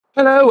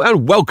Hello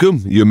and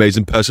welcome, you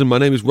amazing person. My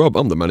name is Rob,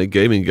 I'm the Money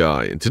Gaming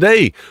Guy, and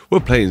today we're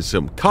playing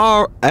some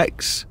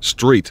CarX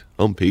Street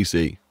on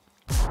PC.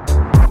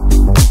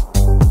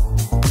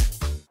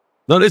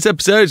 Now this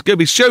episode is going to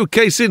be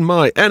showcasing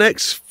my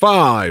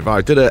NX5.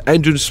 I did an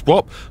engine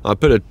swap. I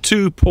put a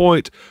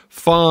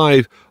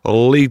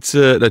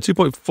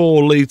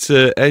 2.4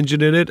 litre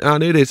engine in it,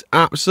 and it is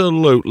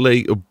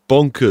absolutely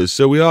bonkers.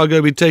 So we are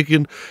going to be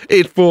taking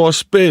it for a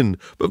spin.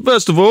 But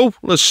first of all,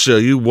 let's show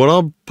you what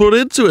I put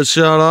into it,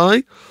 shall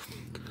I?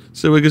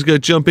 So we're just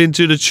going to jump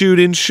into the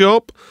tuning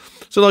shop.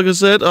 So like I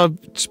said, I've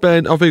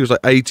spent, I think it was like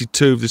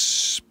 82 of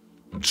this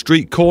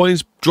street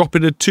coins,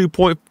 dropping a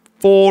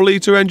 2.4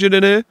 litre engine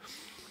in here.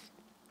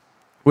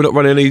 We're not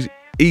running any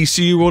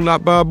ECU on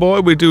that bad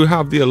boy. We do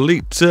have the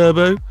Elite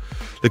Turbo.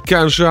 The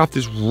camshaft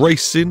is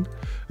racing.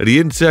 And the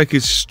intake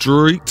is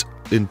street.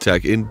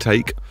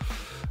 Intake.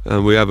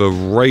 And we have a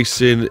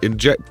racing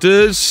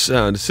injectors.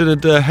 And the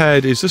cylinder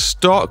head is a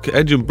stock.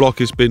 Engine block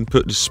has been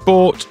put to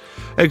sport.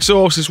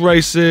 Exhaust is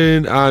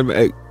racing.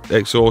 And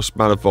exhaust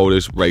manifold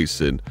is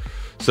racing.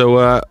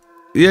 So,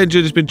 the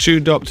engine has been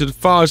tuned up to the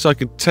far as I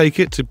can take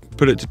it to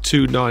put it to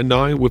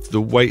 299 with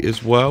the weight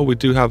as well. We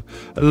do have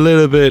a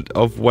little bit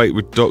of weight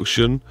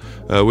reduction.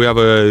 We have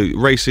a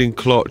racing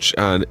clutch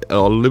and a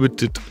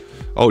limited,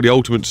 the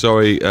ultimate,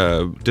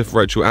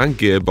 differential and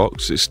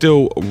gearbox. It's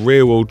still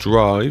rear-wheel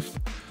drive.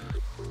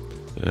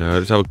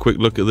 Let's have a quick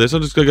look at this.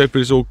 I'm just going to go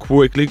through this all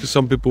quickly because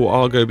some people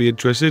are going to be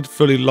interested.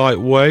 Fully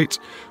lightweight.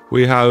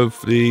 We have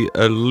the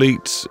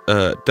Elite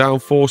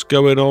downforce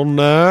going on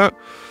there.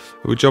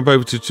 We jump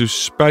over to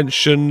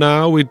suspension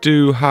now. We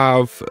do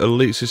have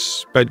Elite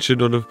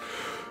suspension on the...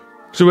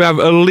 So we have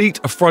Elite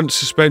front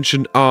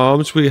suspension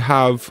arms. We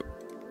have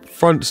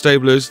front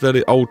stabilizers. They're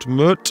the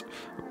ultimate.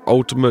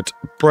 Ultimate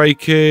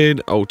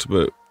braking.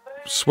 Ultimate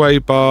sway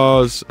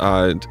bars.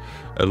 And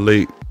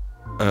Elite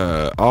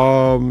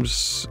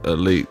arms.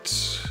 Elite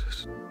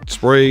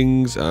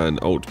springs. And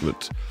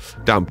ultimate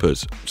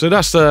dampers. So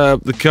that's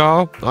the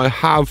car. I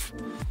have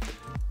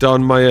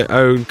done my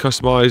own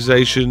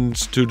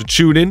customizations to the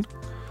tuning.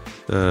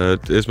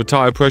 There's my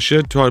tyre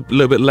pressure, try a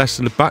little bit less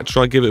in the back,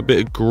 try and give it a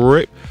bit of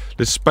grip.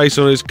 The space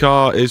on this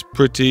car is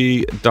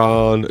pretty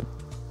darn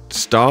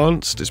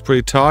stanced, it's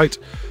pretty tight.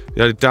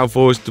 The only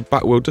downforce, the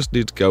back wheel just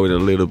needs to go in a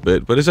little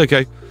bit, but it's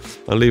okay.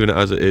 I'm leaving it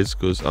as it is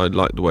because I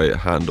like the way it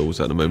handles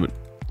at the moment.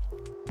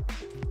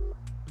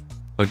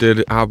 I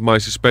did have my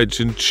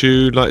suspension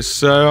tuned like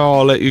so.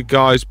 I'll let you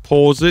guys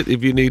pause it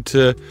if you need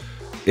to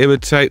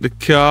imitate the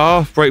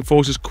car. Brake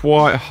force is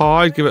quite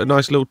high. Give it a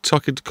nice little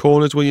tuck into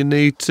corners when you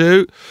need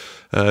to.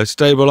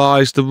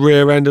 Stabilize the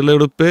rear end a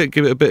little bit.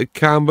 Give it a bit of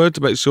camber to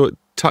make sure it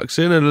tucks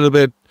in. A little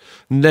bit of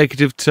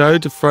negative toe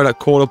to throw that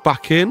corner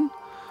back in.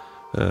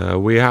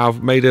 We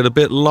have made it a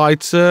bit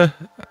lighter.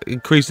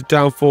 Increase the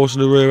downforce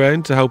on the rear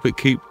end to help it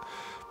keep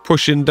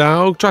pushing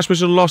down.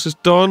 Transmission loss is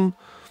done.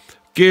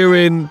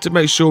 Gearing to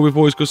make sure we've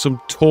always got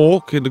some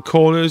torque in the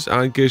corners,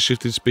 and gear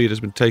shifting speed has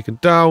been taken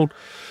down.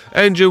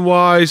 Engine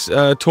wise,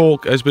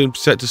 torque has been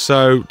set to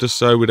so, just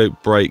so we don't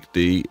break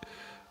the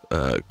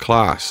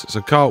class.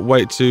 So can't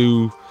wait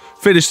to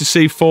finish the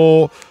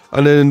C4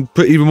 and then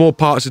put even more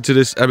parts into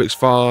this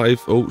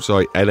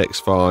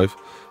NX5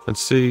 and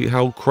see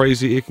how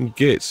crazy it can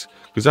get.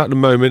 Because at the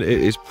moment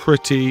it is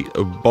pretty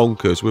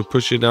bonkers. We're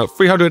pushing out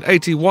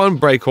 381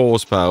 brake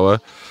horsepower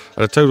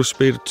and a total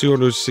speed of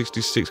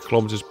 266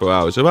 kilometers per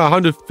hour. So about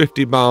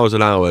 150 miles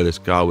an hour this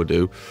car would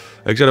do.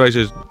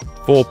 Acceleration is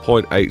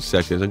 4.8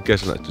 seconds. I'm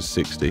guessing that's just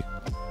 60.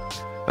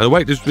 And the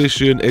weight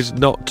distribution is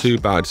not too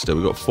bad still.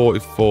 We've got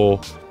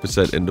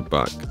 44% in the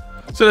back.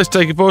 So let's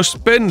take it for a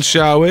spin,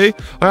 shall we?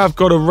 I have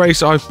got a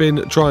race I've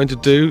been trying to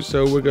do,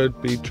 so we're going to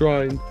be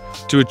trying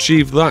to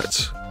achieve that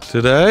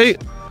today.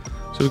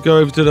 So we go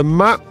over to the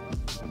map.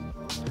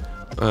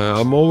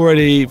 I'm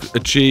already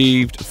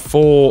achieved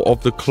 4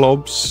 of the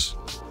clubs.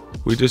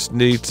 We just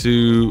need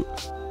to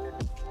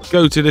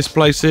go to this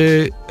place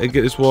here and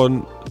get this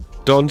one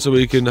done so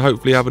we can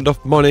hopefully have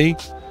enough money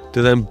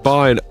to then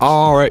buy an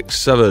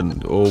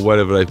RX-7 or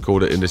whatever they've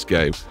called it in this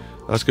game.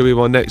 That's going to be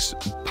my next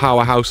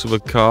powerhouse of a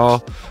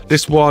car.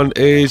 This one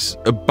is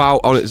about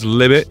on its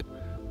limit.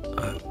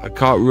 I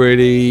can't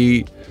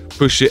really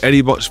push it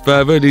any much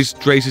further. These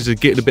races are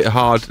getting a bit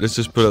hard, let's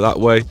just put it that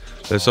way.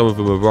 Some of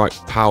them are right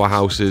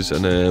powerhouses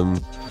and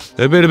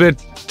they're a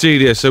bit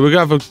tedious. So we're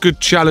going to have a good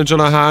challenge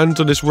on our hands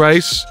on this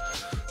race.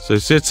 So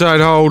sit tight,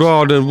 hold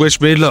on and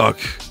wish me luck.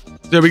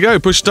 There we go,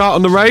 push start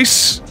on the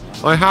race.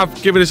 I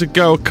have given this a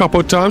go a couple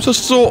of times. I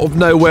sort of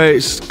know where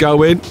it's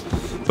going.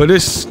 But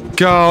this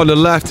car on the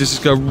left is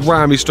just going to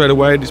ram me straight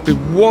away. And it's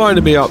been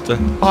winding me up to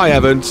high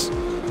heavens.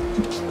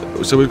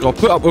 So we've got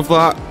to put up with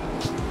that.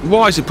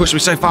 Why is it pushing me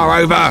so far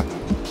over?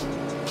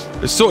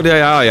 It's sorted the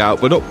AI out,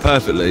 but not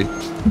perfectly.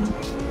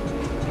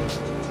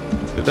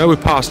 But now we're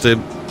past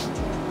him.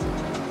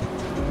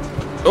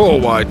 Oh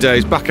my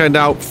days, back end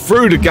out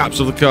through the gaps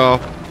of the car.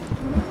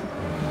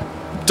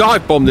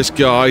 Dive bomb this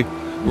guy.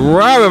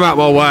 Ram him out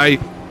my way.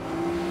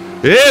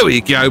 Here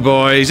we go,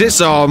 boys. It's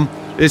on.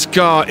 This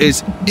car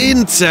is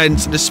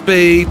intense. The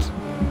speed.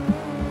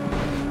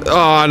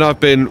 Oh, and I've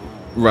been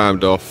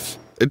rammed off.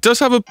 It does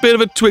have a bit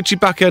of a twitchy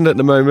back end at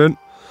the moment.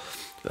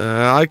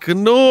 I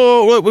can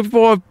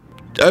before I've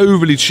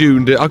overly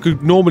tuned it, I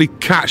could normally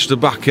catch the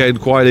back end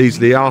quite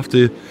easily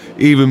after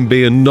even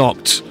being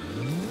knocked.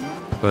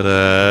 But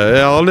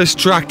yeah, on this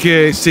track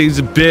here, it seems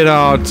a bit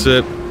hard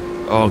to...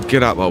 Oh,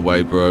 get out my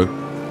way, bro.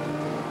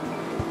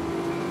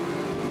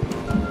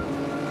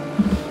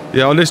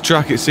 Yeah, on this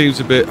track, it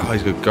seems a bit... Oh,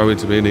 he's going to go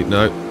into me,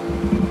 no.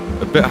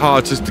 A bit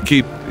hard just to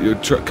keep your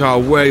car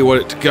where you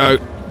want it to go.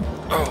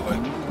 Oh,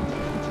 wait.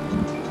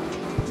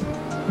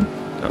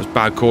 That was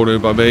bad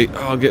cornering by me.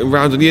 Oh, I'm getting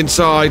round on the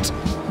inside.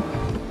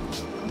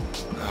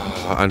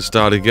 Oh, and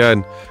start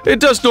again. It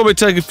does normally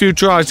take a few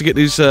tries to get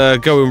these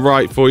going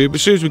right for you, but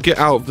as soon as we get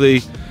out of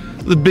the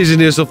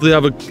busyness of the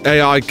other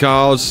AI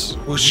cars,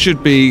 we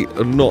should be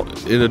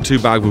not in a too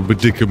bad of a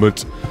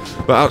predicament.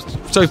 But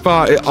so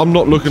far, I'm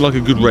not looking like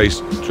a good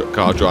race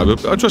car driver.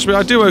 But trust me,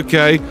 I do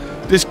okay.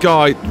 This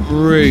guy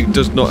really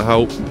does not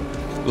help.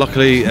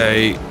 Luckily,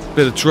 a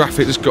bit of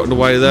traffic just got in the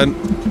way then.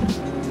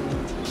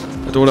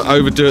 I don't want to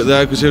overdo it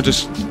there because he'll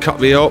just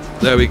cut me up.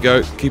 There we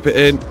go. Keep it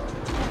in.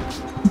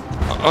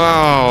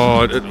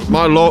 Oh,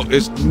 my luck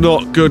is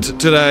not good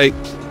today.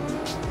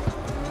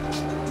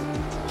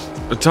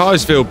 The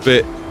tyres feel a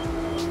bit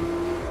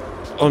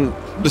on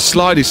the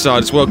slidey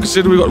side as well.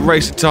 Considering we've got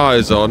racing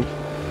tyres on,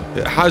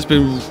 it has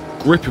been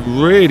gripping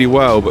really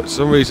well, but for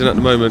some reason at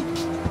the moment,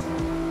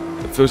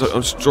 it feels like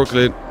I'm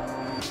struggling.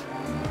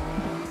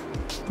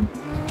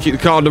 Keep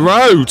the car on the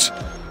road.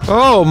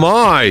 Oh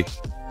my.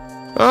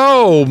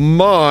 Oh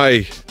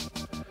my.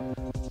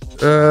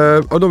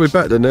 I'm not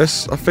better than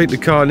this. I think the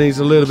car needs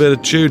a little bit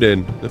of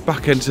tuning. The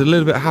back end's a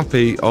little bit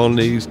happy on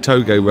these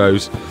toge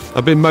roads.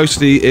 I've been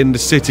mostly in the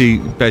city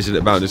bezzing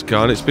about this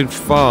car and it's been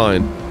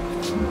fine.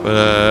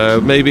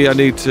 But maybe I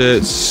need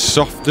to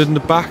soften the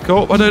back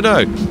up. I don't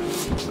know.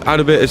 Add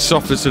a bit of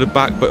softness to the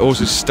back, but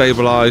also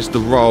stabilise the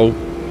roll.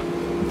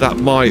 That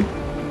might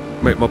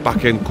make my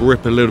back end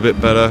grip a little bit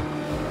better.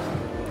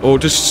 Or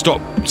just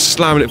stop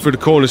slamming it through the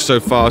corners so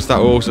fast. That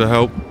will also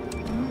help.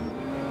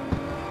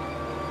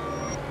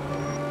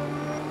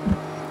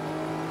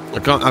 I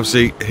can't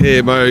actually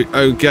hear my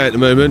own gate at the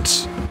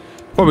moment.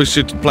 Probably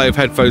should play with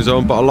headphones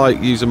on, but I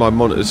like using my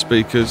monitor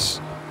speakers.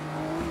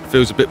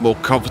 Feels a bit more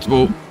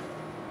comfortable.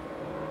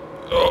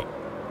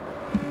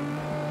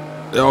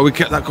 Oh, we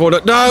kept that corner.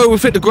 No,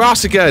 we've hit the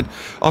grass again.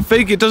 I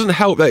think it doesn't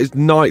help that it's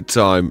night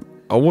time.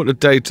 I want the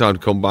daytime to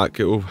come back.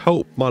 It will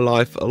help my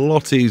life a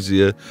lot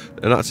easier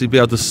and actually be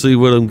able to see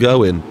where I'm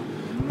going.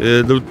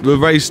 The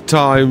race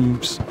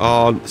times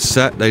aren't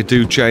set. They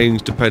do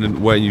change depending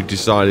on when you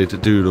decided to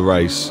do the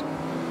race.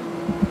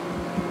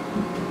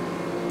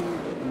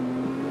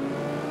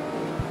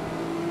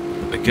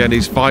 Again,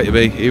 he's fighting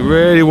me. He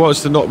really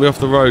wants to knock me off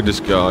the road, this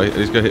guy. And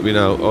he's going to hit me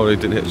now. Oh, he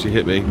didn't actually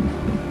hit me.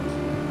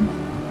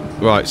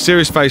 Right,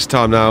 serious face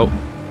time now.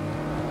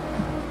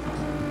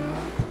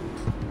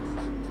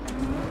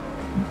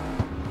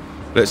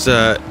 Let's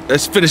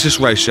finish this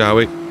race, shall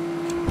we?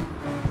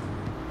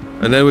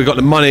 And then we've got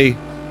the money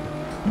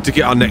to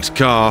get our next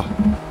car,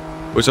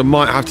 which I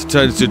might have to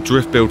turn into a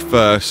drift build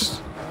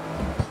first.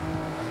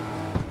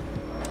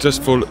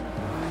 Just for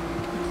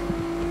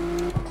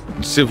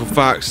simple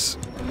facts,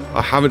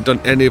 I haven't done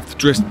any of the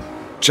drift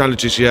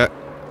challenges yet.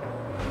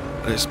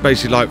 And it's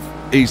basically like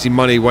easy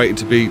money waiting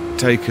to be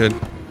taken.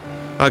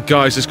 That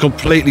guy's just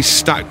completely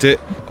stacked it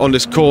on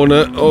this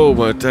corner. Oh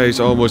my days,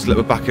 I almost let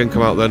my back end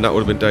come out then. That would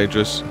have been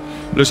dangerous.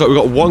 Looks like we've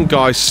got one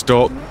guy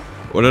stuck,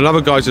 when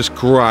another guy just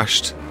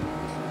crashed.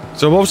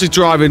 So I'm obviously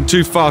driving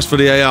too fast for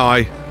the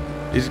AI.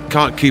 He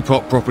can't keep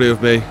up properly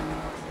with me.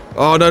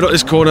 Oh no, not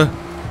this corner.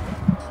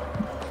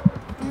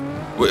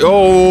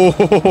 Oh,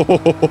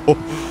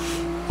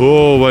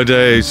 oh my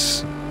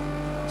days.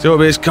 See what I mean?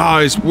 This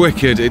car is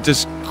wicked. It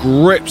just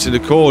grips in the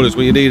corners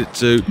when you need it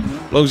to.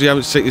 As long as you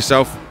haven't set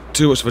yourself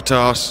too much of a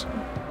task.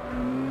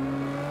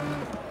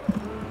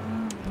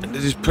 And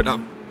just put that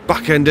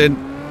back end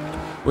in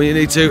when you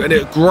need to, and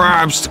it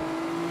grabs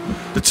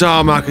the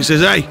tarmac and says,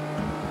 hey,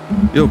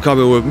 you're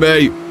coming with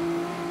me.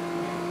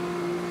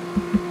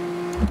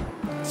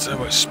 So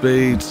much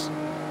speed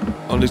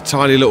on these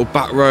tiny little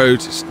back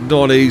roads. It's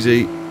not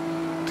easy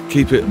to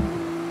keep it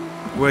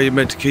where you're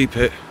meant to keep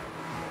it,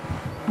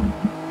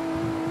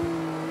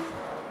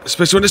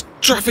 especially when there's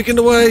traffic in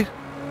the way.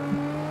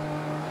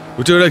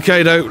 We're doing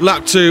okay though.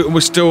 Lap 2 and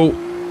we're still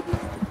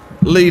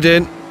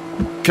leading.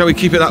 Can we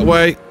keep it that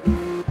way?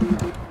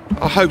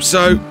 I hope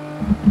so.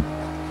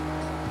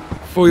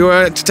 For your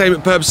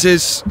entertainment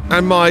purposes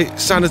and my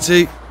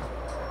sanity.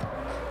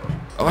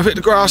 I've hit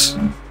the grass.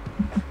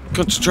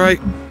 Concentrate.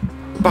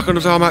 Back on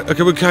the tarmac.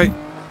 Okay, okay.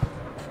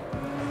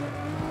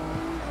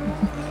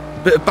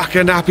 Bit of back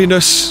end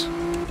happiness.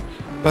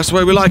 That's the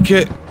way we like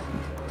it.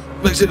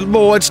 Makes it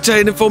more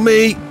entertaining for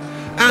me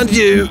and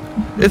you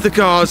if the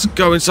car's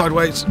going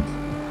sideways.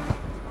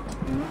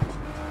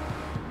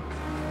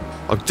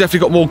 I've definitely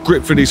got more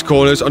grip for these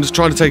corners. I'm just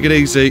trying to take it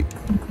easy.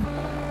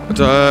 But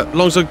as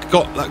long as I've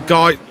got that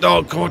guy...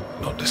 Oh, come on.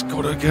 Not this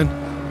corner again.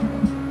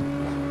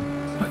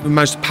 We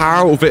managed to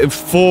power out of it in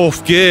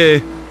 4th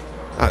gear.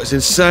 That's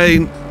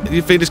insane.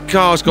 You think this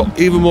car's got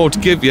even more to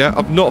give you?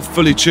 I've not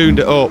fully tuned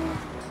it up.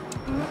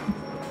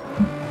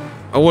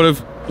 I wonder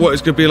what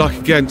it's going to be like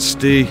against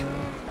the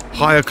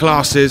higher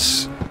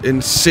classes in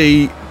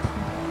C5.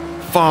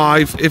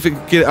 If it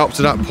can get it up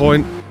to that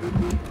point,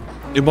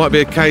 it might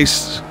be a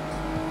case.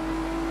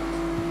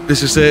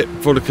 This is it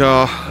for the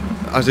car,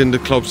 as in the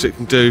clubs it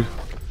can do.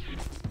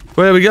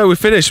 Well, there we go. We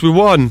finished. We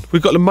won.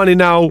 We've got the money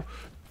now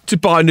to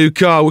buy a new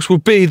car, which will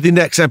be the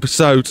next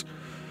episode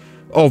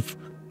of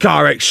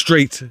CarX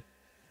Street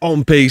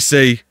on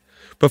PC.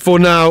 But for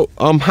now,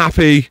 I'm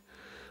happy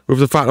with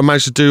the fact I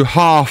managed to do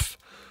half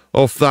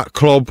of that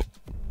club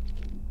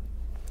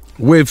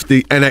with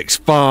the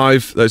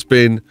NX5 that's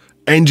been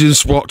engine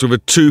swapped with a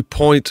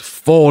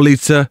 2.4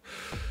 litre.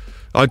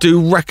 I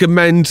do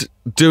recommend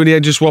doing the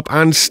engine swap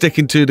and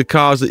sticking to the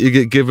cars that you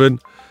get given.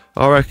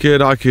 I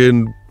reckon I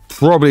can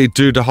probably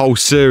do the whole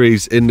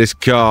series in this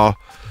car.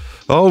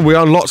 Oh, we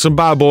unlocked some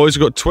bad boys.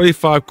 We've got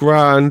 25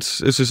 grand.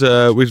 This is,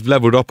 we've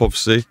leveled up,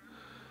 obviously.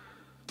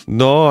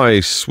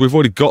 Nice. We've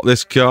already got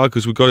this car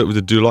because we got it with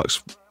the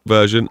deluxe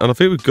version. And I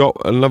think we've got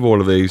another one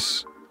of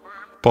these.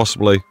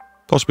 Possibly.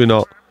 Possibly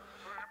not.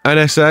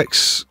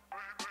 NSX.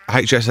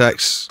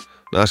 HSX.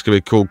 That's going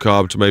to be a cool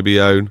car to maybe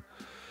own.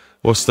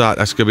 What's that?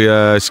 That's going to be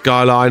a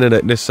Skyline, isn't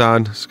it?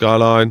 Nissan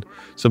Skyline.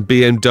 Some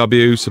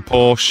BMW, some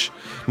Porsche.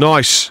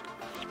 Nice.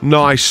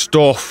 Nice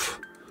stuff.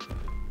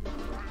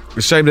 It's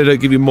a shame they don't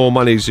give you more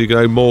money so you can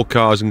own more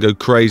cars and go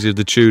crazy with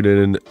the tuning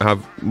and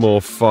have more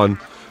fun.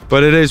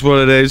 But it is what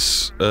it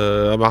is.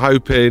 I'm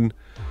hoping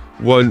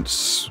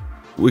once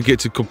we get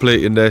to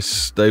completing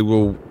this, they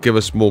will give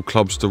us more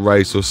clubs to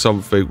race or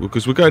something,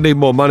 because we're going to need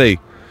more money.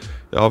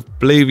 I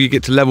believe you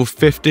get to level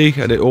 50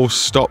 and it all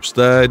stops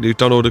there and you've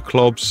done all the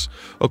clubs.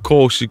 Of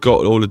course, you've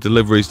got all the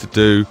deliveries to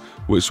do,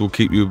 which will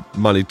keep your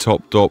money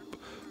topped up.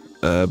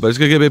 But it's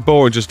going to get a bit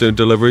boring just doing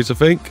deliveries, I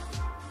think.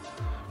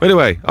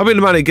 Anyway, I've been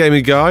the Manic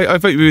Gaming Guy. I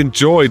hope you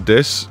enjoyed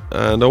this,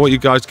 and I want you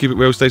guys to keep it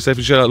real, stay safe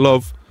and share that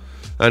love.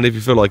 And if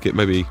you feel like it,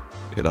 maybe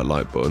hit that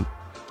like button.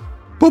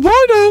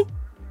 Bye-bye now!